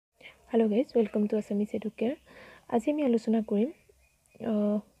Hello guys, welcome to Assamese Educare. আজি আমি আলোচনা কৰিম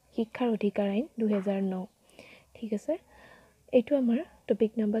শিক্ষাৰ অধিকাৰ আইন 2009 ঠিক আছে এইটো আমাৰ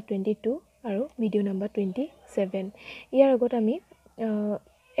টপিক নাম্বাৰ 22 আৰু ভিডিও নাম্বাৰ 27 ইয়াৰ আগত আমি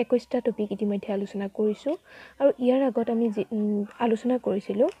 21টা টপিক ইতিমধ্যে আলোচনা কৰিছো আৰু ইয়াৰ আগত আমি আলোচনা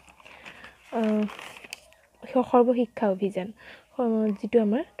কৰিছিলো সৰ্বশিক্ষা অভিযান যেটো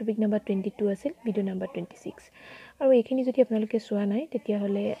আমাৰ টপিক নাম্বাৰ 22 আছিল ভিডিও নাম্বাৰ 26 আৰু এইখিনি যদি আপোনালোকে চোৱা নাই তেতিয়া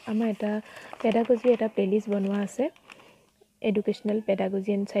হলে আমাৰ এটা pedagogy এটা প্লেলিস্ট বনোৱা আছে educational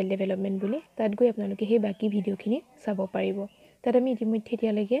pedagogy and child development বুলি তাত গৈ আপোনালোকে সেই বাকি ভিডিওখিনি চাব পাৰিব তাত আমি ইতিমধ্যে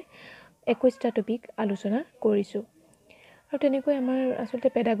এতিয়ালৈকে 21টা টপিক আলোচনা কৰিছো আৰু তেনেকৈ আমাৰ আসলতে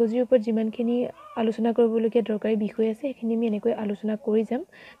পেডাগজিৰ ওপৰত যিমানখিনি আলোচনা কৰিবলগীয়া দৰকাৰী বিষয় আছে সেইখিনি আমি এনেকৈ আলোচনা কৰি যাম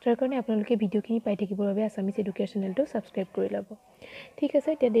তাৰ কাৰণে আপোনালোকে ভিডিওখিনি পাই থাকিবৰ বাবে আসামিজ এডুকেশ্যন চেনেলটো সাবস্ক্ৰাইব কৰি ল'ব ঠিক আছে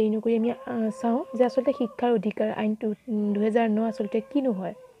এতিয়া দেৰি নকৰি আমি চাও যে আসলতে শিক্ষাৰ অধিকাৰ আইন 2009 আসলতে কিনো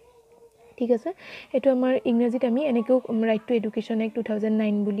হয় ঠিক আছে এটো আমাৰ ইংৰাজীত আমি এনেকৈ ৰাইট টু এডুকেশ্যন এক্ট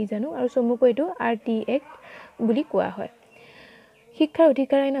 2009 বুলি জানো আৰু চমুকৈ এটো আৰটি এক্ট বুলি কোৱা হয় শিক্ষাৰ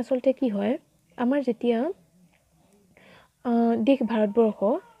অধিকাৰ আইন আসলতে কি হয় আমাৰ যেতিয়া দেশ ভাৰতবৰ্ষ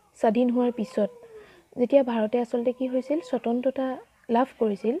স্বাধীন হোৱাৰ পিছত যেতিয়া ভাৰতে আসলতে কি হৈছিল স্বতন্ত্ৰতা লাভ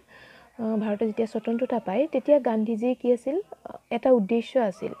কৰিছিল ভাৰতে যেতিয়া স্বতন্ত্ৰতা পায় তেতিয়া গান্ধীজি কি আছিল এটা উদ্দেশ্য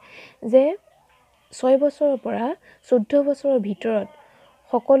আছিল যে 6 বছৰৰ পৰা 14 বছৰৰ ভিতৰত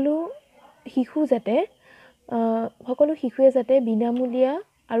সকলো শিশুৱে যাতে বিনামূলীয়া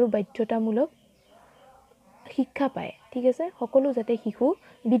আৰু বাধ্যতামূলক শিক্ষা পায় ঠিক আছে সকলো যাতে শিশু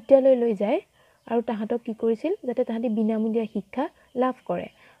বিদ্যালয়লৈ যায় আৰু তাহাঁতক কি কৰিছিল যাতে তাহাঁতি বিনামূলীয়া শিক্ষা লাভ কৰে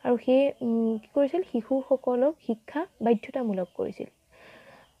আৰু সেই কি কৰিছিল শিশুসকলক শিক্ষা বাধ্যতামূলক কৰিছিল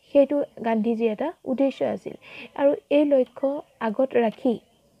সেইটো গান্ধীজীৰ এটা উদ্দেশ্য আছিল আৰু এই লক্ষ্য আগত ৰাখি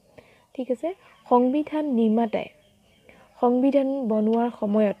ঠিক আছে সংবিধান নিৰ্মাতাই সংবিধান বনোৱাৰ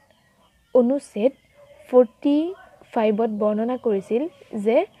সময়ত অনুচ্ছেদ 45ত বৰ্ণনা কৰিছিল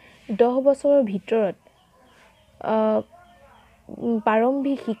যে 10 বছৰৰ ভিতৰত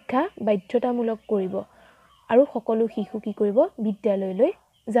প্ৰাৰম্ভিক শিক্ষা বাধ্যতামূলক কৰিব আৰু সকলো শিশু কি কৰিব বিদ্যালয়লৈ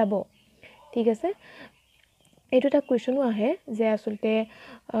যাব ঠিক আছে এইটো এটা কোৱেশ্চনো আহে যে আসলতে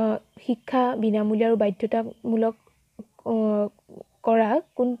শিক্ষা বিনামূলীয়া আৰু বাধ্যতামূলক কৰা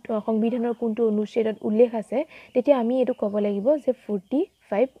কোন সংবিধানৰ কোনটো অনুচ্ছেদত উল্লেখ আছে তেতিয়া আমি এটো ক'ব লাগিব যে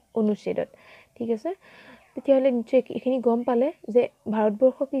 45 অনুচ্ছেদত ঠিক আছে তেতিয়াহলে নিশ্চয় এখিনি গম পালে যে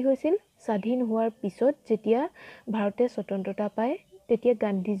ভাৰতবৰ্ষ কি হৈছিল স্বাধীন হোৱাৰ পিছত যেতিয়া ভাৰতে স্বতন্ত্ৰতা পায় তেতিয়া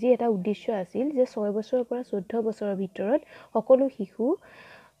গান্ধীজি এটা উদ্দেশ্য আছিল যে 6 বছৰৰ পৰা 14 বছৰৰ ভিতৰত সকলো শিশু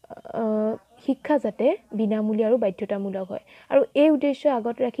শিক্ষা যাতে বিনামূলীয়া আৰু বাধ্যতামূলক হয় আৰু এই উদ্দেশ্য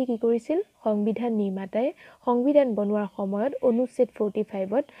আগত ৰাখি কি কৰিছিল সংবিধান নিৰ্মাতাই সংবিধান বনোৱাৰ সময়ত অনুচ্ছেদ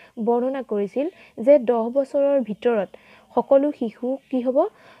 45ত বৰ্ণনা কৰিছিল যে 10 বছৰৰ ভিতৰত সকলো শিশু কি হ'ব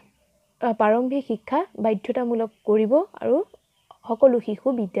প্ৰাৰম্ভিক শিক্ষা বাধ্যতামূলক কৰিব আৰু সকলো শিশু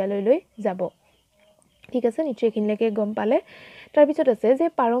বিদ্যালয়লৈ যাব ঠিক আছে নিশ্চয় এখিনলৈকে গম পালে তাৰ পিছত আছে যে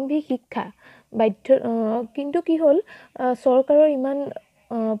প্ৰাৰম্ভিক শিক্ষা কিন্তু কি হ'ল চৰকাৰৰ ইমান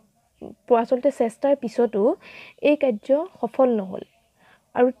আসলতে চেষ্টাৰ পিছতো এই কাৰ্য সফল নহল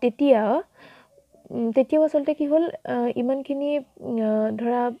আৰু তেতিয়াও আসলতে কি হ'ল ইমানখিনি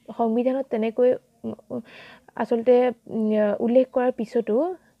ধৰা সংবিধানত তেনেকৈ আসলতে উল্লেখ কৰাৰ পিছতো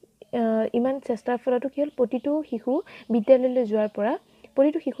ইমান চেষ্টাৰ ফলতো কি হ'ল প্ৰতিটো শিশু বিদ্যালয়লৈ যোৱাৰ পৰা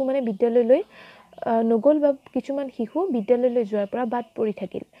প্ৰতিটো শিশু মানে বিদ্যালয়লৈ নগল বা কিছুমান শিশু বিদ্যালয়লৈ যোৱাৰ পৰা বাদ পৰি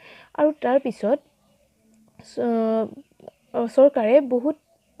থাকিল আৰু তাৰ পিছত চৰকাৰে বহুত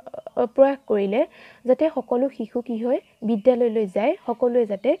প্ৰয়াস কৰিলে যাতে সকলো শিশু কি হয় বিদ্যালয়লৈ যায় সকলোৱে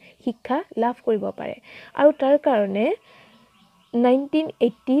যাতে শিক্ষা লাভ কৰিব পাৰে আৰু তাৰ কাৰণে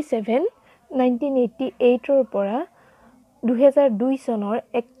 1988 ৰ পৰা 2002 চনৰ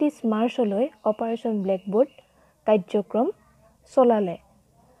 31 মাৰ্চলৈ অপাৰেশ্যন ব্লেকবোৰ্ড কাৰ্যক্ৰম চলালে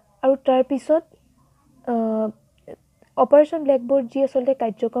আৰু তাৰ পিছত অপাৰেশ্যন ব্লেকবোৰ্ড যি আসলতে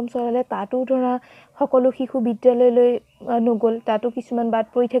কাৰ্যক্ৰম চলালে তাতো ধৰা সকলো শিশু বিদ্যালয়লৈ নগল তাতো কিছুমান বাদ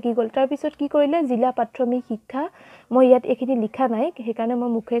পৰি থাকি গল তাৰ পিছত কি কৰিলে জিলা প্ৰাথমিক শিক্ষা মই ইয়াত এখিনি লিখা নাই সেইকাৰণে মই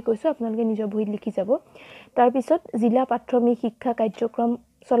মুখে কৈছো আপোনালোকে নিজৰ বহিত লিখি যাব তাৰ পিছত জিলা প্ৰাথমিক শিক্ষা কাৰ্যক্ৰম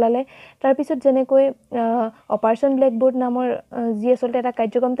চলালে তাৰ পিছত যেনেকৈ অপাৰেশ্যন ব্লেকবোৰ্ড নামৰ যি আসলতে এটা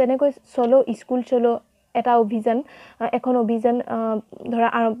কাৰ্যক্ৰম তেনেকৈ চলো স্কুল চলো এটা অভিযান এখন অভিযান ধৰা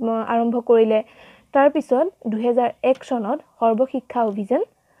আৰম্ভ কৰিলে তাৰ পিছত 2001 চনত সৰ্বশিক্ষা অভিযান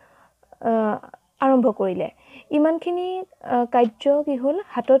আৰম্ভ কৰিলে ইমানখিনি কাৰ্য কি হ'ল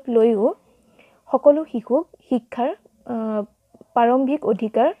হাতত লৈও সকলো শিশুক শিক্ষাৰ প্ৰাৰম্ভিক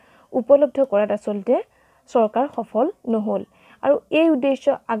অধিকাৰ উপলব্ধ কৰাত আসলতে চৰকাৰ সফল নহল আৰু এই উদ্দেশ্য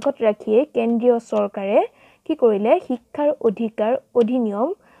আগত ৰাখিয়ে কেন্দ্ৰীয় চৰকাৰে কি কৰিলে শিক্ষাৰ অধিকাৰ অধিনিয়ম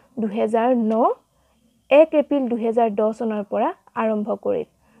 2009 1 এপ্ৰিল 2010 চনৰ পৰা আৰম্ভ কৰিল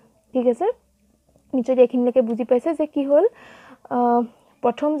ঠিক আছে নিশ্চয় এইখিনিলৈকে বুজি পাইছে যে কি হ'ল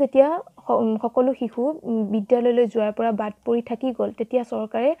প্ৰথম যেতিয়া সকলো শিশু বিদ্যালয়লৈ যোৱাৰ পৰা বাদ পৰি থাকি গ'ল তেতিয়া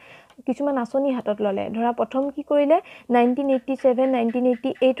চৰকাৰে কিছুমান আঁচনি হাতত ল'লে ধৰা প্ৰথম কি কৰিলে 1987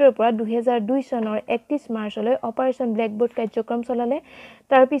 1988 ৰ পৰা 2002 চনৰ 31 মাৰ্চলৈ অপাৰেশ্যন ব্লেকবোৰ্ড কাৰ্যক্ৰম চলালে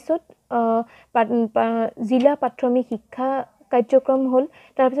তাৰ পিছত জিলা প্ৰাথমিক শিক্ষা কাৰ্যক্ৰম হ'ল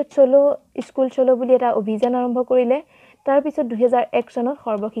তাৰ পিছত চলো স্কুল চলো বুলি এটা অভিযান আৰম্ভ কৰিলে তাৰ পিছত 2001 চনত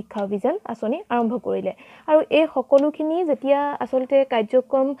সৰ্বশিক্ষা অভিযান আঁচনি আৰম্ভ কৰিলে আৰু এই সকলোখিনি যেতিয়া আসলতে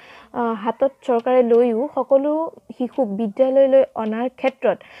কাৰ্যক্ৰম হাতত চৰকাৰে লৈও সকলো শিশুক বিদ্যালয়লৈ অনাৰ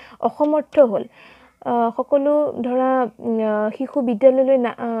ক্ষেত্ৰত অসমৰ্থ হ'ল সকলো ধৰা শিশু বিদ্যালয়লৈ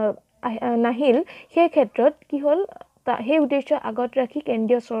নাহিল সেই ক্ষেত্ৰত কি হ'ল সেই উদ্দেশ্য আগত ৰাখি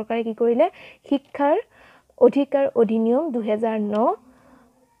কেন্দ্ৰীয় চৰকাৰে কি কৰিলে শিক্ষাৰ অধিকাৰ অধিনিয়ম 2009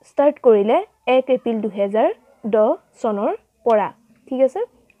 ষ্টাৰ্ট কৰিলে 1 এপ্ৰিল 2010 চনৰ পৰা ঠিক আছে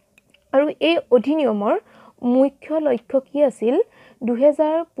আৰু এই অধিনিয়মৰ মুখ্য লক্ষ্য কি আছিল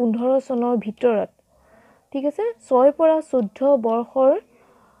 2015 চনৰ ভিতৰত ঠিক আছে 6 পৰা 14 বৰ্ষৰ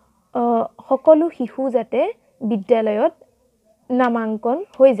সকলো শিশু যাতে বিদ্যালয়ত নামাঙ্কন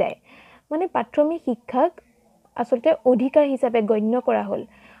হৈ যায় মানে প্ৰাথমিক শিক্ষাক আসলতে অধিকাৰ হিচাপে গণ্য কৰা হ'ল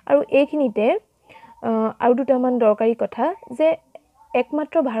আৰু এইখিনিতে আৰু দুটামান দৰকাৰী কথা যে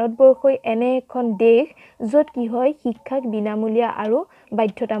একমাত্ৰ ভাৰতবৰ্ষই এনে এখন দেশ য'ত কি হয় শিক্ষাক বিনামূলীয়া আৰু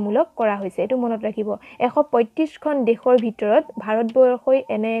বাধ্যতামূলক কৰা হৈছে এটো মনত ৰাখিব 135খন দেশৰ ভিতৰত ভাৰতবৰ্ষই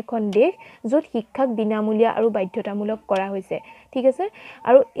এনে এখন দেশ য'ত শিক্ষাক বিনামূলীয়া আৰু বাধ্যতামূলক কৰা হৈছে ঠিক আছে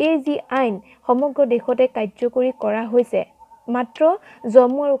আৰু এই যি আইন সমগ্ৰ দেশতে কাৰ্যকৰী কৰা হৈছে মাত্ৰ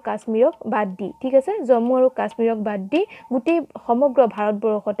জম্মু আৰু কাশ্মীৰক বাদ দি ঠিক আছে জম্মু আৰু কাশ্মীৰক বাদ দি গোটেই সমগ্ৰ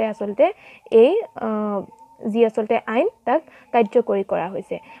ভাৰতবৰ্ষতে আসলতে এই যি আসলতে আইন তাক কাৰ্যকৰী কৰা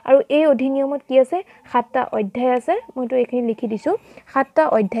হৈছে আৰু এই অধিনিয়মত কি আছে 7টা অধ্যায় আছে মইতো এইখিনি লিখি দিছো 7টা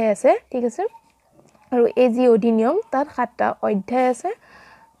অধ্যায় আছে ঠিক আছে আৰু এই যি অধিনিয়ম তাত 7টা অধ্যায় আছে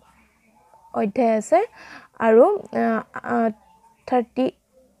আৰু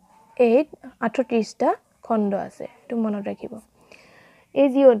 38টা খণ্ড আছে এটো মনত ৰাখিব এই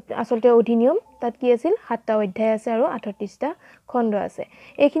যি আসলতে অধিনিয়ম তাত কি আছিল 7টা অধ্যায় আছে আৰু 38টা খণ্ড আছে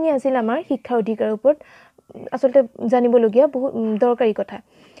এইখিনি আছিল আমাৰ শিক্ষা অধিকাৰৰ ওপৰত আসলতে জানিবলগীয়া বহুত দৰকাৰী কথা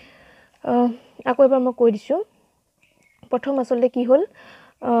আকৌ এবাৰ মই কৈ দিছো প্ৰথম আসলতে কি হ'ল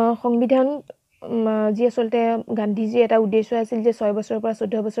সংবিধান যি আসলতে গান্ধীজী এটা উদ্দেশ্য আছিল যে 6 বছৰৰ পৰা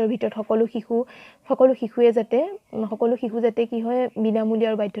 14 বছৰৰ ভিতৰত সকলো শিশু যাতে কি হয় বিনামূলীয়া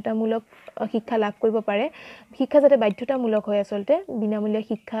আৰু বাধ্যতামূলক শিক্ষা লাভ কৰিব পাৰে শিক্ষা যাতে বাধ্যতামূলক হয় আসলতে বিনামূলীয়া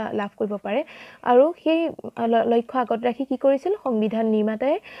শিক্ষা লাভ কৰিব পাৰে আৰু সেই লক্ষ্য আগত ৰাখি কি কৰিছিল সংবিধান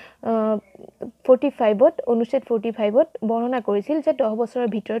নিৰ্মাতাই 45ত অনুচ্ছেদ 45ত বৰ্ণনা কৰিছিল যে 10 বছৰৰ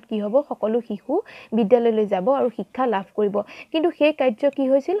ভিতৰত কি হ'ব সকলো শিশু বিদ্যালয়লৈ যাব আৰু শিক্ষা লাভ কৰিব কিন্তু সেই কাৰ্য কি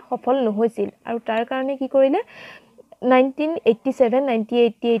হৈছিল সফল নহৈছিল আৰু তাৰ কাৰণে কি কৰিলে 1987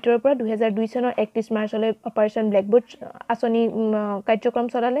 1988 ৰ পৰা 2002 চনৰ 31 মাৰ্চলৈ অপাৰেশ্যন ব্লেকবোৰ্ড আঁচনি কাৰ্যক্ৰম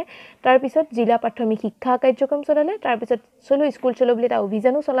চলালে তাৰ পিছত জিলা প্ৰাথমিক শিক্ষা কাৰ্যক্ৰম চলালে তাৰ পিছত চলো স্কুল চলো বুলি এটা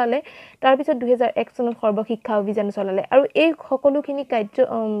অভিযানো চলালে তাৰ পিছত 2001 চনত সৰ্বশিক্ষা অভিযান চলালে আৰু এই সকলোখিনি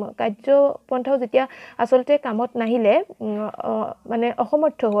কাৰ্যপন্থাও যেতিয়া আসলতে কামত নাহিলে মানে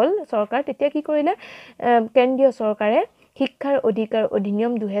অসমৰ্থ হ'ল চৰকাৰ তেতিয়া কি কৰিলে কেন্দ্ৰীয় চৰকাৰে শিক্ষাৰ অধিকাৰ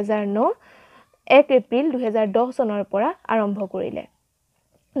অধিনিয়ম 2009 1 এপ্ৰিল 2010 চনৰ পৰা আৰম্ভ কৰিলে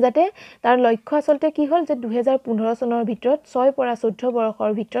যাতে তাৰ লক্ষ্য আসলতে কি হ'ল যে 2015 চনৰ ভিতৰত 6 পৰা 14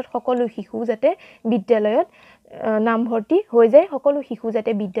 বৰ্ষৰ ভিতৰত সকলো শিশু যাতে বিদ্যালয়ত নামভৰ্তি হৈ যায় সকলো শিশু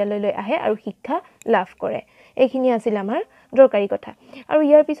যাতে বিদ্যালয়লৈ আহে আৰু শিক্ষা লাভ কৰে এইখিনি আছিল আমাৰ দৰকাৰী কথা আৰু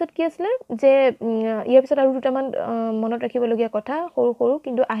ইয়াৰ পিছত কি আছিল যে ইয়াৰ পিছত আৰু দুটামান মনত ৰাখিবলগীয়া কথা সৰু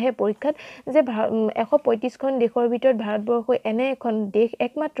কিন্তু আহে পৰীক্ষাত যে 135খন দেশৰ ভিতৰত ভাৰতবৰ্ষই এনে এখন দেশ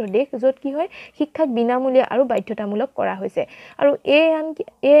একমাত্ৰ দেশ য'ত কি হয় শিক্ষাক বিনামূলীয়া আৰু বাধ্যতামূলক কৰা হৈছে আৰু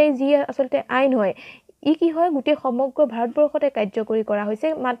এই যি আসলতে আইন হয় ই কি হয় গোটেই সমগ্ৰ ভাৰতবৰ্ষতে কাৰ্যকৰী কৰা হৈছে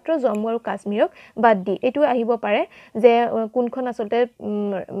মাত্ৰ জম্মু আৰু কাশ্মীৰক বাদ দি এটো আহিব পাৰে যে কোনখন আসলতে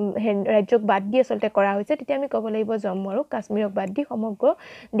ৰাজ্যক বাদ দি আসলতে কৰা হৈছে তেতিয়া আমি ক'ব লাগিব জম্মু আৰু কাশ্মীৰক বাদ দি সমগ্ৰ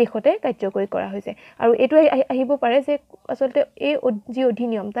দেশতে কাৰ্যকৰী কৰা হৈছে আৰু এটো আহিব পাৰে যে আসলতে এই যি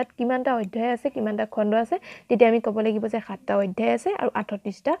অধিনিয়ম তাত কিমানটা অধ্যায় আছে কিমানটা খণ্ড আছে তেতিয়া আমি ক'ব লাগিব যে 7টা অধ্যায় আছে আৰু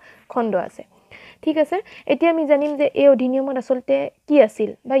 38টা খণ্ড আছে ঠিক আছে এতিয়া আমি জানিম যে এই অধিনিয়মত আসলতে কি আছিল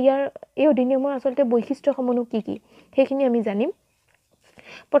বা এই অধিনিয়মৰ আসলতে বৈশিষ্ট্যসমূহ কি সেইখিনি আমি জানিম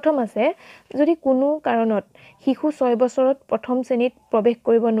প্ৰথম আছে যদি কোনো কাৰণত শিশু 6 বছৰত প্ৰথম শ্ৰেণীত প্ৰৱেশ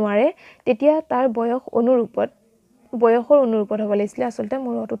কৰিব নোৱাৰে তেতিয়া তাৰ বয়সৰ অনুৰূপত হ'ব লাগিছিল আসলতে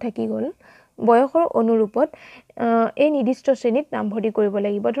মোৰ অটো থাকি গ'ল বয়সৰ অনুৰূপত এই নিৰ্দিষ্ট শ্ৰেণীত নামভৰ্তি কৰিব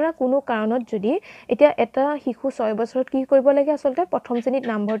লাগিব ধৰা কোনো কাৰণত যদি এতিয়া এটা শিশু 6 বছৰত কি কৰিব লাগে আচলতে প্ৰথম শ্ৰেণীত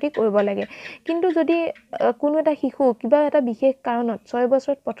নামভৰ্তি কৰিব লাগে কিন্তু যদি কোনো এটা শিশু কিবা এটা বিশেষ কাৰণত 6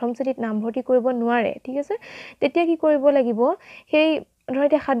 বছৰত প্ৰথম শ্ৰেণীত নামভৰ্তি কৰিব নোৱাৰে ঠিক আছে তেতিয়া কি কৰিব লাগিব সেই ধৰা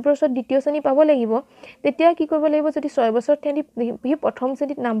এতিয়া 7 বছৰত দ্বিতীয় শ্ৰেণী পাব লাগিব তেতিয়া কি কৰিব লাগিব যদি 6 বছৰত সি প্ৰথম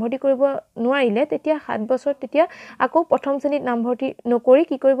শ্ৰেণীত নামভৰ্তি কৰিব নোৱাৰিলে তেতিয়া 7 বছৰত তেতিয়া আকৌ প্ৰথম শ্ৰেণীত নামভৰ্তি নকৰি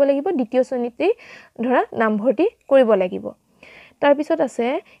কি কৰিব লাগিব দ্বিতীয় শ্ৰেণীতেই ধৰা নামভৰ্তি কৰিব লাগিব তাৰ পিছত আছে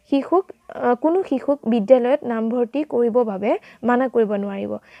কোনো শিশুক বিদ্যালয়ত নামভৰ্তি কৰিবৰ বাবে মানা কৰিব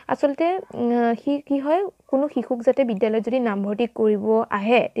নোৱাৰিব আচলতে কি হয় কোনো শিশুক যাতে বিদ্যালয়ত যদি নামভৰ্তি কৰিব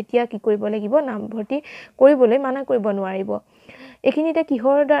আহে তেতিয়া কি কৰিব লাগিব নামভৰ্তি কৰিবলৈ মানা কৰিব নোৱাৰিব এইখিনিতে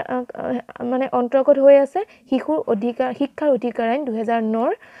কিহৰ মানে অন্তৰ্গত হৈ আছে শিক্ষাৰ অধিকাৰ আইন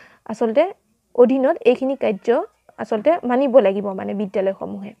 2009 আচলতে অধীনত এইখিনি কাৰ্য আচলতে মানিব লাগিব মানে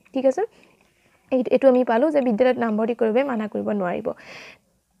বিদ্যালয়সমূহে ঠিক আছে এটো আমি পালো যে বিদ্যালয়ত নামভৰ্তি কৰিবে মানা কৰিব নোৱাৰিব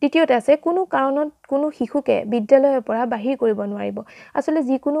দ্বিতীয়তে আছে কোনো কাৰণত কোনো শিশুকে বিদ্যালয়ৰ পৰা বাহিৰ কৰিব নোৱাৰিব আচলতে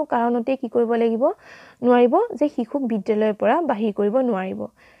যিকোনো কাৰণতে কি কৰিব লাগিব নোৱাৰিব যে শিশুক বিদ্যালয়ৰ পৰা বাহিৰ কৰিব নোৱাৰিব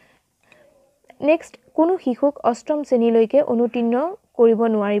নেক্সট কোনো শিশুক অষ্টম শ্ৰেণীলৈকে অনুতীৰ্ণ কৰিব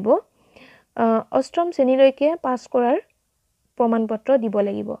নোৱাৰিব অষ্টম শ্ৰেণীলৈকে পাছ কৰাৰ প্ৰমাণপত্ৰ দিব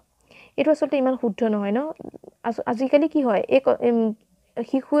লাগিব এটো আচলতে ইমান শুদ্ধ নহয় ন আজিকালি কি হয়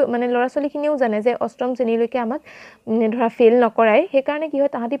শিশু মানে ল'ৰা ছোৱালীখিনিও জানে যে অষ্টম শ্ৰেণীলৈকে আমাক ধৰা ফেল নকৰাই সেই কাৰণে কি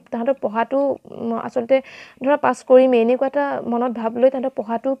হয় তাহাঁতৰ পঢ়াটো আচলতে ধৰা পাছ কৰিমে এনেকুৱা এটা মনত ভাব লৈ তাহাঁতৰ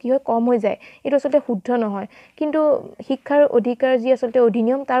পঢ়াটো কি হয় কম হৈ যায় এটো আচলতে শুদ্ধ নহয় কিন্তু শিক্ষাৰ অধিকাৰ যি আচলতে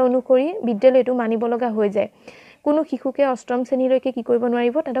অধিনিয়ম তাৰ অনুসৰি বিদ্যালয়টো মানিব লগা হৈ যায় কোনো শিশুকে অষ্টম শ্ৰেণীলৈকে কি কৰিব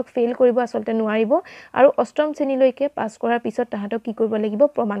নোৱাৰিব তাহাঁতক ফেল কৰিব আচলতে নোৱাৰিব আৰু অষ্টম শ্ৰেণীলৈকে পাছ কৰাৰ পিছত তাহাঁতক কি কৰিব লাগিব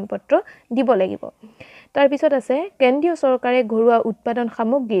প্ৰমাণপত্ৰ দিব লাগিব তাৰ পিছত আছে কেন্দ্ৰীয় চৰকাৰে ঘৰুৱা উৎপাদন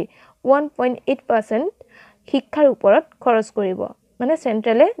সামগ্ৰী 1.8% শিক্ষাৰ ওপৰত খৰচ কৰিব মানে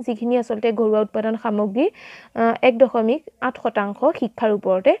চেন্ট্ৰেলে যিখিনি আচলতে ঘৰুৱা উৎপাদন সামগ্ৰী 1.8% শিক্ষাৰ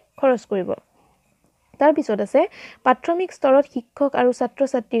ওপৰতে খৰচ কৰিব তাৰ পিছত আছে প্ৰাথমিক স্তৰত শিক্ষক আৰু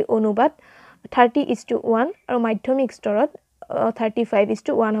ছাত্ৰ-ছাত্ৰীৰ অনুপাত 30:1 আৰু মাধ্যমিক স্তৰত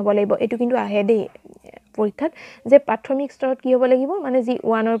 35:1 হ'ব লাগিব এটো কিন্তু আহে দেই পৰীক্ষাত যে প্ৰাথমিক স্তৰত কি হ'ব লাগিব মানে যি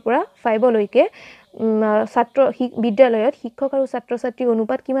 1 ৰ পৰা 5 লৈকে বিদ্যালয়ত শিক্ষক আৰু ছাত্ৰ-ছাত্ৰীৰ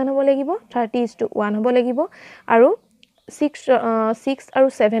অনুপাত কিমান হ'ব লাগিব 30:1 হ'ব লাগিব আৰু 6 আৰু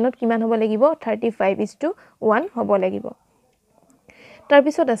 7 ত কিমান হ'ব লাগিব 35:1 হ'ব লাগিব তাৰ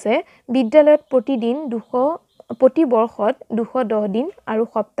পিছত আছে বিদ্যালয়ত প্ৰতি বৰ্ষত 210 দিন আৰু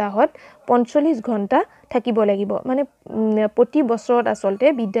সপ্তাহত 45 ঘণ্টা থাকিব লাগিব মানে প্ৰতি বছৰত আচলতে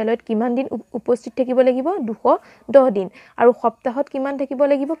বিদ্যালয়ত কিমান দিন উপস্থিত থাকিব লাগিব 210 দিন আৰু সপ্তাহত কিমান থাকিব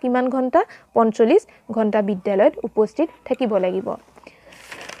লাগিব কিমান ঘণ্টা 45 ঘণ্টা বিদ্যালয়ত উপস্থিত থাকিব লাগিব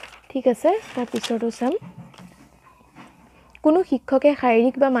ঠিক আছে তাৰ পিছতো চাম কোনো শিক্ষকে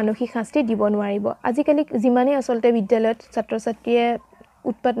শাৰীৰিক বা মানসিক শাস্তি দিব নোৱাৰিব আজিকালি যিমানে আচলতে বিদ্যালয়ত ছাত্ৰ-ছাত্ৰীয়ে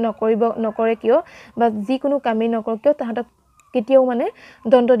উৎপাত নকৰে কিয় বা যিকোনো কামেই নকৰক কিয় তাহাঁতক কেতিয়াও মানে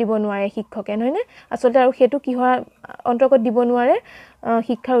দণ্ড দিব নোৱাৰে শিক্ষকে নহয় নে আচলতে আৰু হেতু কিহৰ অন্তৰ্গত দিব নোৱাৰে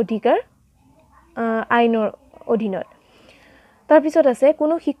শিক্ষাৰ অধিকাৰ আইনৰ অধীনত তাৰ পিছত আছে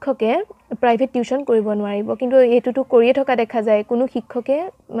কোনো শিক্ষকে প্ৰাইভেট টিউচন কৰিব নোৱাৰিব কিন্তু এটোটো কৰিয়ে থকা দেখা যায় কোনো শিক্ষকে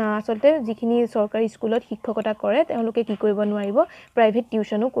আচলতে যিখিনি চৰকাৰী স্কুলত শিক্ষকতা কৰে তেওঁলোকে কি কৰিব নোৱাৰিব প্ৰাইভেট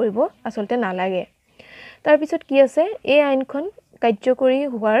টিউচনো কৰিব আচলতে নালাগে তাৰ পিছত কি আছে এই আইনখন কাৰ্যকৰী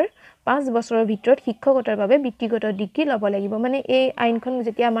হোৱাৰ 5 বছৰৰ ভিতৰত শিক্ষকতাৰ বাবে ব্যক্তিগত ডিগ্ৰী ল'ব লাগিব মানে এই আইনখন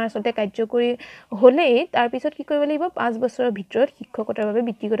যেতিয়া আমাৰ আচলতে কাৰ্যকৰী হ'লেই তাৰ পিছত কি কৰিব লাগিব 5 বছৰৰ ভিতৰত শিক্ষকতাৰ বাবে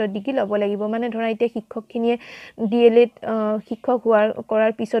ব্যক্তিগত ডিগ্ৰী ল'ব লাগিব মানে ধৰা এতিয়া শিক্ষকখিনিয়ে D.el.ed শিক্ষক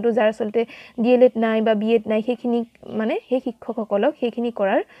কৰাৰ পিছতো যাৰ আচলতে D.el.ed নাই বা B.ed নাই সেইখিনি মানে সেই শিক্ষকসকলক সেইখিনি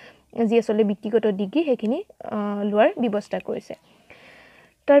কৰাৰ যি আচলতে ব্যক্তিগত ডিগ্ৰী সেইখিনি লোৱাৰ ব্যৱস্থা কৰিছে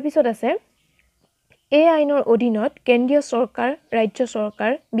তাৰ পিছত আছে এই আইনৰ অধীনত কেন্দ্ৰীয় চৰকাৰ ৰাজ্য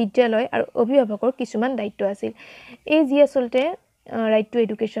চৰকাৰ বিদ্যালয় আৰু অভিভাৱকৰ কিছুমান দায়িত্ব আছিল এই যি আচলতে ৰাইট টু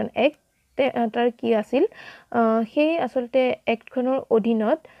এডুকেশ্যন এক্ট তাৰ কি আছিল সেই আচলতে এক্টখনৰ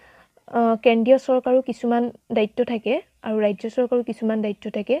অধীনত কেন্দ্ৰীয় চৰকাৰো কিছুমান দায়িত্ব থাকে আৰু ৰাজ্য চৰকাৰো কিছুমান দায়িত্ব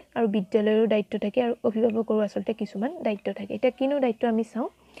থাকে আৰু বিদ্যালয়ৰো দায়িত্ব থাকে আৰু অভিভাৱকৰো আচলতে কিছুমান দায়িত্ব থাকে এতিয়া কিনো দায়িত্ব আমি চাওঁ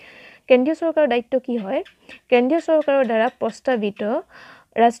কেন্দ্ৰীয় চৰকাৰৰ দায়িত্ব কি হয় কেন্দ্ৰীয় চৰকাৰৰ দ্বাৰা প্ৰস্তাৱিত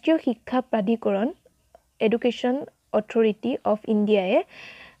ৰাষ্ট্ৰীয় শিক্ষা প্ৰাধিকৰণ এডুকেশ্যন অথৰিটি অফ ইণ্ডিয়ায়ে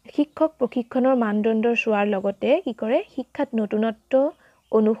শিক্ষক প্ৰশিক্ষণৰ মানদণ্ডৰ চোৱাৰ লগতে কি কৰে শিক্ষাত নতুনত্ব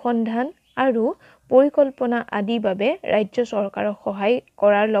অনুসন্ধান আৰু পৰিকল্পনা আদিৰ বাবে ৰাজ্য চৰকাৰক সহায়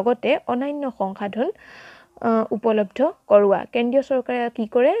কৰাৰ লগতে অন্যান্য সংসাধন উপলব্ধ কৰোৱা কেন্দ্ৰীয় চৰকাৰে কি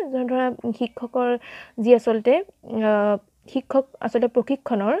কৰে ধৰা শিক্ষকৰ যি আচলতে শিক্ষক আসলে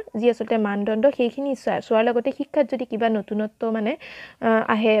প্ৰশিক্ষণৰ যি আসলে মানদণ্ড সেইখিনি চোৱাৰ লগতে শিক্ষাত যদি কিবা নতুনত্ব মানে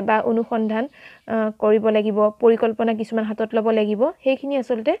আহে বা অনুসন্ধান কৰিব লাগিব পৰিকল্পনা কিছুমান হাতত ল'ব লাগিব সেইখিনি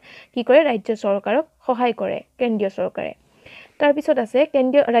আসলে কি কৰে ৰাজ্য চৰকাৰক সহায় কৰে কেন্দ্ৰীয় চৰকাৰে তাৰ পিছত আছে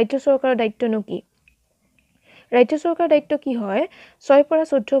ৰাজ্য চৰকাৰৰ দায়িত্বনো কি ৰাজ্য চৰকাৰৰ দায়িত্ব কি হয় 6 পৰা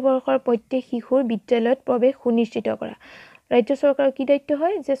 14 বৰ্ষৰ প্ৰত্যেক শিশুৰ বিদ্যালয়ত প্ৰৱেশ সুনিশ্চিত কৰা ৰাজ্য চৰকাৰৰ কি দায়িত্ব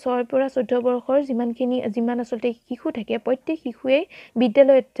হয় যে 6 পৰা 14 বৰ্ষৰ যিমান আসলে শিশু থাকে প্ৰত্যেক শিশুৱে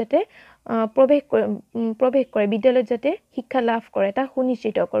বিদ্যালয়ত যাতে প্ৰৱেশ কৰে বিদ্যালয়ত যাতে শিক্ষা লাভ কৰে তা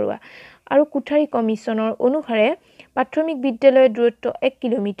সুনিশ্চিত কৰোৱা আৰু কুঠাৰী কমিছনৰ অনুসাৰে প্ৰাথমিক বিদ্যালয়ৰ দূৰত্ব 1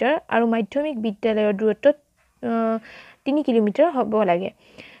 কিলোমিটাৰ আৰু মাধ্যমিক বিদ্যালয়ৰ দূৰত্ব 3 কিলোমিটাৰ হ'ব লাগে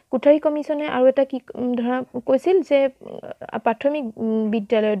কুঠাৰী কমিছনে আৰু এটা কি ধৰা কৈছিল যে প্ৰাথমিক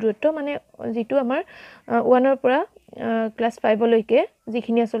বিদ্যালয়ৰ দূৰত্ব মানে যেটো আমাৰ 1 ৰ পৰা ক্লাস 5 লৈকে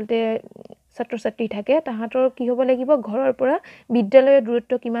যিখিনি আসলে ছাত্ৰ ছাত্ৰী থাকে তাহাঁতৰ কি হ'ব লাগিব ঘৰৰ পৰা বিদ্যালয়ৰ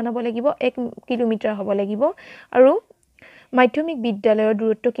দূৰত্ব কিমান হ'ব লাগিব 1 কিলোমিটাৰ হ'ব লাগিব আৰু মাধ্যমিক বিদ্যালয়ৰ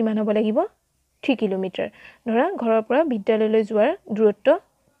দূৰত্ব কিমান হ'ব লাগিব 3 কিলোমিটাৰ ধৰা ঘৰৰ পৰা বিদ্যালয়লৈ যোৱাৰ দূৰত্ব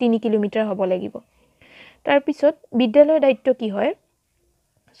 3 কিলোমিটাৰ হ'ব লাগিব তাৰ পিছত বিদ্যালয়ৰ দায়িত্ব কি হয়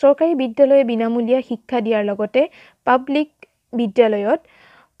চৰকাৰী বিদ্যালয়ে বিনামূলীয়া শিক্ষা দিয়াৰ লগতে পাব্লিক বিদ্যালয়ত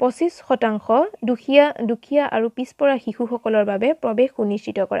 25% দুখীয়া আৰু পিছপৰা শিশুসকলৰ বাবে প্ৰৱেশ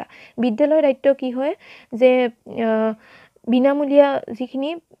সুনিশ্চিত কৰা বিদ্যালয়ৰ দায়িত্ব কি হয় যে বিনামূলীয়া যিখিনি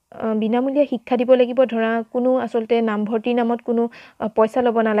বিনামূলীয়া শিক্ষা দিব লাগিব ধৰা কোনো আসলে নামভৰ্তি নামত কোনো পইচা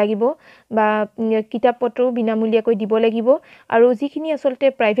ল'ব নালাগিব বা কিতাপ পত্ৰও বিনামূলীয়াকৈ দিব লাগিব আৰু যিখিনি আসলে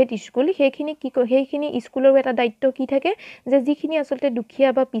প্ৰাইভেট স্কুল সেইখিনি স্কুলৰ এটা দায়িত্ব কি থাকে যে যিখিনি আসলে দুখীয়া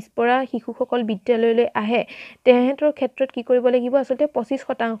বা পিছপৰা শিশুসকল বিদ্যালয়লৈ আহে তেহেঁতৰ ক্ষেত্ৰত কি কৰিব লাগিব আসলে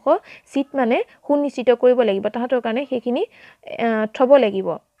 25% সিট মানে সুনিশ্চিত কৰিব লাগিব তাহাঁতৰ কাৰণে সেইখিনি থব লাগিব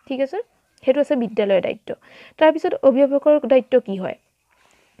ঠিক আছে হেতু আছে বিদ্যালয়ৰ দায়িত্ব তাৰ পিছত অভিভাৱকৰ দায়িত্ব কি হয়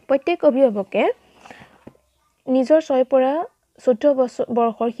প্ৰত্যেক অভিভাৱকে নিজৰ 6 পৰা 14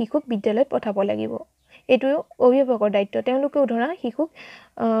 বৰ্ষৰ শিশুক বিদ্যালয়ত পঠাব লাগিব এটো অভিভাৱকৰ দায়িত্ব তেওঁলোকেও ধৰা শিশুক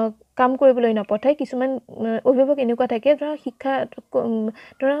কাম কৰিবলৈ নপঠায় কিছুমান অভিভাৱক এনেকুৱা থাকে ধৰা শিক্ষা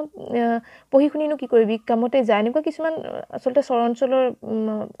ধৰা পঢ়ি শুনিনো কি কৰিবি কামতে যায় এনেকুৱা কিছুমান আসলে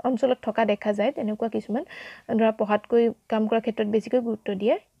অঞ্চলত থকা দেখা যায় তেনেকুৱা কিছুমান ধৰা পঢ়াতকৈ কাম কৰাৰ ক্ষেত্ৰত বেছিকৈ গুৰুত্ব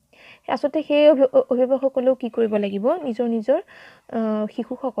দিয়ে আসলে সেই অভিভাৱকসকলেও কি কৰিব লাগিব নিজৰ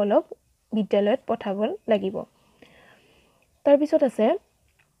শিশুসকলক বিদ্যালয়ত পঠাব লাগিব তাৰ পিছত আছে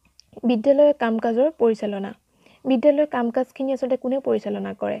বিদ্যালয়ৰ কাম-কাজৰ পৰিচালনা বিদ্যালয়ৰ কাম-কাজখিনি আসলে কোনে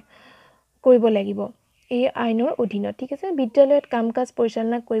পৰিচালনা কৰিব লাগিব এই আইনৰ অধীনত ঠিক আছে বিদ্যালয়ত কাম-কাজ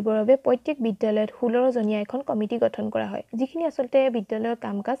পৰিচালনা কৰিবৰ বাবে প্ৰত্যেক বিদ্যালয়ত 16 জনীয়া এখন কমিটি গঠন কৰা হয় যিখিনি আসলে বিদ্যালয়ৰ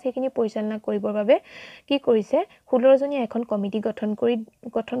কাম-কাজ সেইখিনি পৰিচালনা কৰিবৰ বাবে কি কৰিছে 16 জনীয়া এখন কমিটি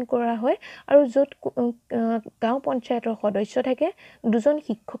গঠন কৰা হয় আৰু য'ত গাঁও পঞ্চায়তৰ সদস্য থাকে দুজন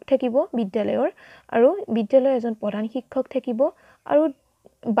শিক্ষক থাকিব বিদ্যালয়ৰ আৰু বিদ্যালয়ৰ এজন প্ৰধান শিক্ষক থাকিব আৰু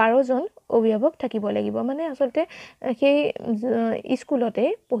 12 জন অভিভাৱক থাকিব লাগিব মানে আসলে সেই স্কুলতে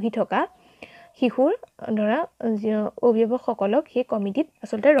পঢ়ি থকা শিশুৰ ধৰা অভিভাৱকসকলক সেই কমিটিত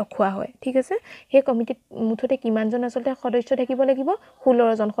আসলে ৰখোৱা হয় ঠিক আছে সেই কমিটিত মুঠতে কিমানজন আসলে সদস্য থাকিব লাগিব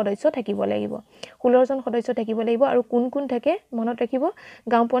 16 জন সদস্য থাকিব লাগিব 16 জন সদস্য থাকিব লাগিব আৰু কোন থাকে মনত ৰাখিব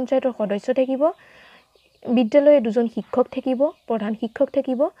গাঁও পঞ্চায়তৰ সদস্য থাকিব বিদ্যালয়ৰ দুজন শিক্ষক থাকিব প্ৰধান শিক্ষক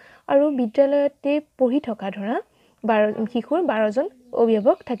থাকিব আৰু বিদ্যালয়তে পঢ়ি থকা ধৰা শিশুৰ 12 জন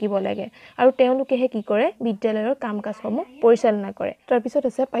অভিভাৱক থাকিব লাগে আৰু তেওঁলোকেহে কি কৰে বিদ্যালয়ৰ কাম-কাজসমূহ পৰিচালনা কৰে তাৰ পিছত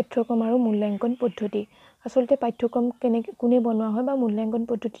আছে পাঠ্যক্ৰম আৰু মূল্যাংকন পদ্ধতি আসলে পাঠ্যক্ৰম কোনে বনোৱা হয় বা মূল্যাংকন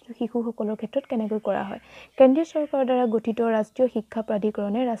পদ্ধতিটো শিশুসকলৰ ক্ষেত্ৰত কেনেকৈ কৰা হয় কেন্দ্ৰীয় চৰকাৰৰ দ্বাৰা গঠিত ৰাষ্ট্ৰীয় শিক্ষা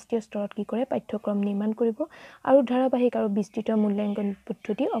প্ৰাধিকৰণে ৰাষ্ট্ৰীয় স্তৰত কি কৰে পাঠ্যক্ৰম নিৰ্মাণ কৰিব আৰু ধাৰাবাহিক আৰু বিস্তৃত মূল্যাংকন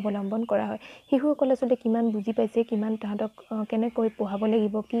পদ্ধতি অৱলম্বন কৰা হয় শিশুসকল আসলে কিমান বুজি পাইছে কিমান তাহাঁতক কেনেকৈ পঢ়াব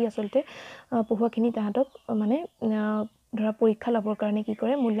লাগিব কি আসলে পঢ়ুৱাখিনি তাহাঁতক মানে ধৰা পৰীক্ষা ল'বৰ কাৰণে কি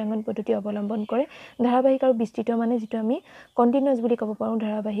কৰে মূল্যাংকন পদ্ধতি অৱলম্বন কৰে ধাৰাবাহিক আৰু বিস্তৃত মানে যেটো আমি কন্টিনিউয়াস বুলি ক'ব পাৰোঁ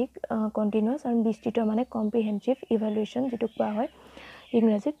ধাৰাবাহিক কন্টিনিউয়াস আৰু বিস্তৃত মানে কম্প্ৰিহেনসিভ ইভালুৱেচন যেটো কোৱা হয়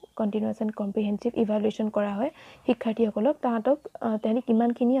ইংৰাজীত কন্টিনিউয়াস এণ্ড কম্প্ৰিহেনসিভ ইভালুৱেচন কৰা হয় শিক্ষাৰ্থীসকলক তাহাঁতক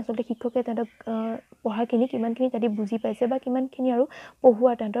কিমানখিনি আসলে শিক্ষকে তাহাঁতক পঢ়াখিনি কিমানখিনি তাহাঁতি বুজি পাইছে বা কিমানখিনি আৰু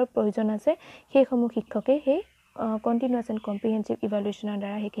পঢ়ুৱাৰ তাহাঁতৰ প্ৰয়োজন আছে সেইসমূহ শিক্ষকে সেই কন্টিনিউয়াস এণ্ড কম্প্ৰিহেনসিভ ইভালুৱেচনৰ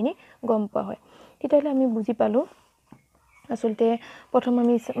দ্বাৰা সেইখিনি গম পোৱা হয় তেতিয়াহ'লে আমি বুজি পালোঁ আসলে প্ৰথম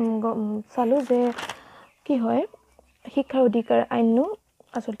আমি চালো যে কি হয় শিক্ষাৰ অধিকাৰ আইননো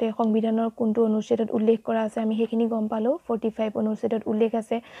আসলে সংবিধানৰ কোনটো অনুচ্ছেদত উল্লেখ কৰা আছে আমি সেইখিনি গম পালো 45 অনুচ্ছেদত উল্লেখ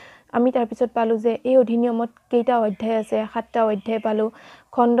আছে আমি তাৰ পিছত পালো যে এই অধিনিয়মত কেইটা অধ্যায় আছে 7টা অধ্যায় পালো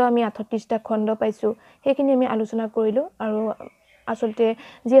খণ্ড আমি 38টা খণ্ড পাইছো সেইখিনি আমি আলোচনা কৰিলো আৰু আচলতে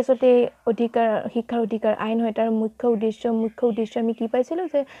যি আচলতে শিক্ষাৰ অধিকাৰ আইন হয় তাৰ মুখ্য উদ্দেশ্য আমি কি পাইছিলোঁ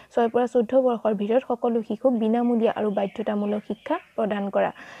যে 6 পৰা 14 বৰ্ষৰ ভিতৰত সকলো শিশুক বিনামূলীয়া আৰু বাধ্যতামূলক শিক্ষা প্ৰদান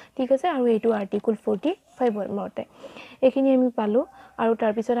কৰা ঠিক আছে আৰু এইটো আৰ্টিকল 45 মতে এইখিনি আমি পালোঁ আৰু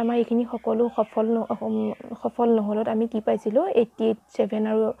তাৰপিছত আমাৰ এইখিনি সকলো সফল নহলত আমি কি পাইছিলোঁ 87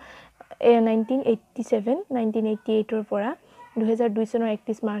 আৰু 1988 পৰা 2002 চনৰ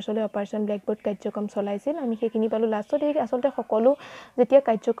 31 মাৰ্চলৈ অপাৰেশ্যন ব্লেকবোৰ্ড কাৰ্যক্ৰম চলাইছিল আমি সেইখিনি পালোঁ লাষ্টত এই আচলতে সকলো যেতিয়া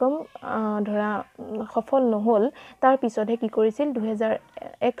কাৰ্যক্ৰম ধৰা সফল নহ'ল তাৰ পিছতহে কি কৰিছিল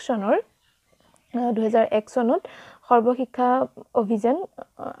 2001 চনত সৰ্বশিক্ষা অভিযান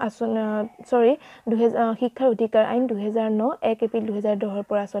শিক্ষাৰ অধিকাৰ আইন 2009 1 এপ্ৰিল 2010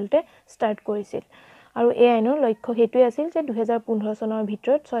 পৰা আচলতে ষ্টাৰ্ট কৰিছিল আৰু এই আইনৰ লক্ষ্য হেতুৱে আছিল যে 2015 চনৰ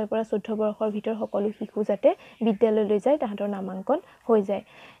ভিতৰত 6 পৰা 14 বৰ্ষৰ ভিতৰত সকলো শিশু যাতে বিদ্যালয়লৈ যায় তাহাঁতৰ নামাঙ্কন হৈ যায়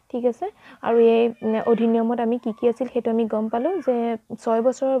ঠিক আছে আৰু এই অধিনিয়মত আমি কি আছিল হেতু আমি গম পালোঁ যে 6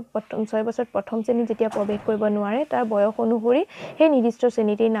 বছৰত প্ৰথম শ্ৰেণীত যেতিয়া প্ৰৱেশ কৰিব নোৱাৰে তাৰ বয়স অনুসৰি সেই নিৰ্দিষ্ট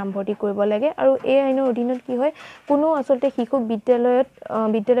শ্ৰেণীতেই নামভৰ্তি কৰিব লাগে আৰু এই আইনৰ অধীনত কি হয় কোনো আচলতে শিশুক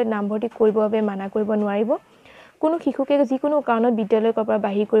বিদ্যালয়ত নামভৰ্তি কৰিবৰ বাবে মানা কৰিব নোৱাৰিব কোনো শিশুকে যিকোনো কাৰণত বিদ্যালয়ৰ পৰা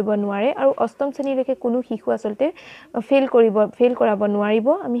বাহিৰ কৰিব নোৱাৰে আৰু অষ্টম শ্ৰেণীলৈকে কোনো শিশু আচলতে ফেইল কৰাব নোৱাৰিব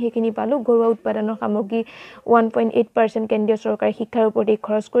আমি সেইখিনি পালোঁ ঘৰুৱা উৎপাদনৰ সামগ্ৰী 1.8% কেন্দ্ৰীয় চৰকাৰে শিক্ষাৰ ওপৰতে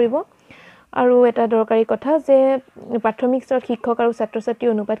খৰচ কৰিব আৰু এটা দৰকাৰী কথা যে প্ৰাথমিক স্তৰত শিক্ষক আৰু ছাত্ৰ-ছাত্ৰীৰ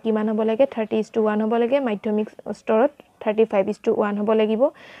অনুপাত কিমান হ'ব লাগে 30:1 হ'ব লাগে মাধ্যমিক স্তৰত 35:1 হ'ব লাগিব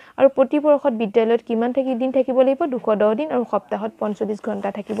আৰু প্ৰতি বৰ্ষত বিদ্যালয়ত কিমান দিন থাকিব লাগিব 210 দিন আৰু সপ্তাহত 45 ঘণ্টা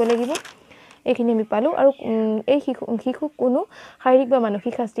থাকিব লাগিব এইখিনি আমি পালোঁ আৰু এই শিশুক কোনো শাৰীৰিক বা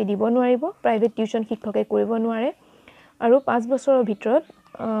মানসিক শাস্তি দিব নোৱাৰিব প্ৰাইভেট টিউচন শিক্ষকে কৰিব নোৱাৰে আৰু 5 বছৰৰ ভিতৰত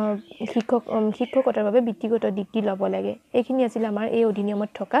শিক্ষকতাৰ বাবে ব্যক্তিগত ডিগ্ৰী ল'ব লাগে এইখিনি আছিল আমাৰ এই অধিনিয়মত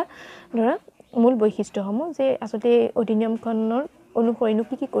থকা ধৰা মূল বৈশিষ্ট্যসমূহ যে আচলতে অধিনিয়মখনৰ অনুসৰিনো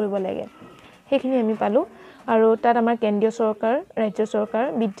কি কৰিব লাগে সেইখিনি আমি পালোঁ আৰু তাত আমাৰ কেন্দ্ৰীয় চৰকাৰ ৰাজ্য চৰকাৰ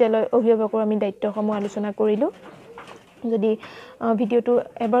বিদ্যালয় অভিভাৱকৰ আমি দায়িত্বসমূহ আলোচনা কৰিলোঁ যদি ভিডিঅ'টো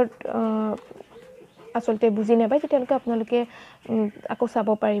এবাৰ আচলতে বুজি নাপায় তেতিয়ালৈকে আপোনালোকে আকৌ চাব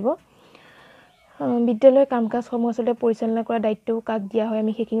পাৰিব বিদ্যালয়ৰ কাম-কাজসমূহ আচলতে পৰিচালনা কৰা দায়িত্বও কাক দিয়া হয়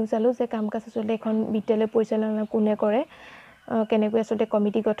আমি সেইখিনিও চালোঁ যে কাম-কাজ আচলতে এখন বিদ্যালয় পৰিচালনা কোনে কৰে কেনেকৈ আচলতে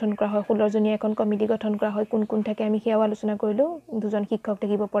কমিটি গঠন কৰা হয় 16 জনীয়া এখন কমিটি গঠন কৰা হয় কোন থাকে আমি সেয়াও আলোচনা কৰিলোঁ 2জন শিক্ষক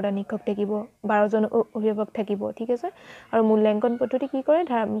থাকিব প্ৰধান শিক্ষক থাকিব 12জন অভিভাৱক থাকিব ঠিক আছে আৰু মূল্যাংকন পদ্ধতি কি কৰে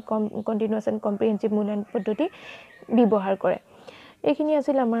কণ্টিনিউয়াছ এণ্ড কম্প্ৰিহেনচিভ মূল্যায়ন পদ্ধতি ব্যৱহাৰ কৰে এইখিনি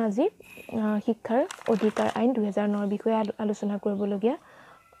আছিল আমাৰ আজি শিক্ষাৰ অধিকাৰ আইন 2009 বিষয়ে আলোচনা কৰিবলগীয়া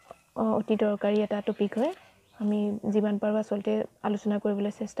অতি দৰকাৰী এটা টপিক হয় আমি যিমান পাৰোঁ আচলতে আলোচনা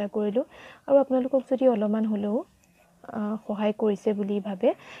কৰিবলৈ চেষ্টা কৰিলোঁ আৰু আপোনালোকক যদি অলপমান হ'লেও সহায় কৰিছে বুলি ভাবে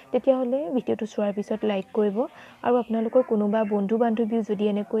তেতিয়াহ'লে ভিডিঅ'টো চোৱাৰ পিছত লাইক কৰিব আৰু আপোনালোকৰ কোনোবা বন্ধু-বান্ধৱীও যদি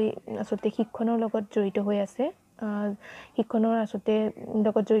এনেকৈ আচলতে শিক্ষণৰ লগত জড়িত হৈ আছে শিক্ষণৰ আচলতে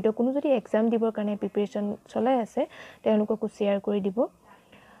লগত জড়িত কোনো যদি এক্সাম দিবৰ কাৰণে প্ৰিপাৰেচন চলাই আছে তেওঁলোককো শ্বেয়াৰ কৰি দিব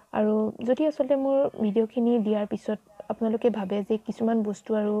আৰু যদি আচলতে মোৰ ভিডিঅ'খিনি দিয়াৰ পিছত আপোনালোকে ভাবে যে কিছুমান বস্তু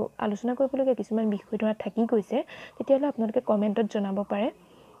আৰু আলোচনা কৰিবলগীয়া কিছুমান বিষয় ধৰা থাকি গৈছে তেতিয়াহ'লে আপোনালোকে কমেণ্টত জনাব পাৰে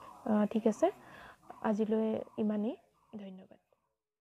ঠিক আছে আজিলৈ ইমানেই ধন্যবাদ